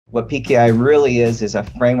What PKI really is a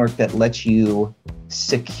framework that lets you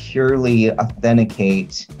securely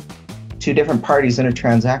authenticate two different parties in a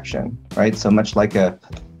transaction, right? So much like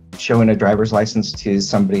showing a driver's license to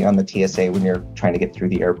somebody on the TSA when you're trying to get through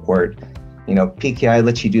the airport. PKI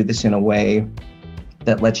lets you do this in a way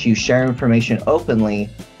that lets you share information openly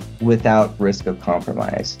without risk of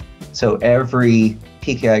compromise. So every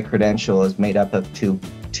PKI credential is made up of two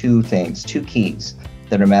keys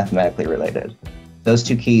that are mathematically related. Those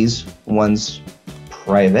two keys, one's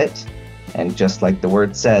private, and just like the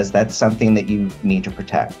word says, that's something that you need to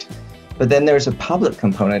protect. But then there's a public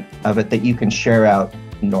component of it that you can share out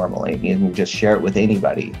normally. You can just share it with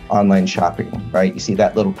anybody. Online shopping, right? You see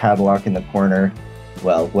that little padlock in the corner.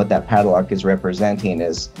 Well, what that padlock is representing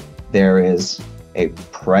is there is a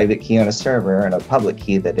private key on a server and a public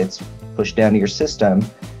key that it's pushed down to your system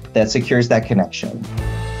that secures that connection.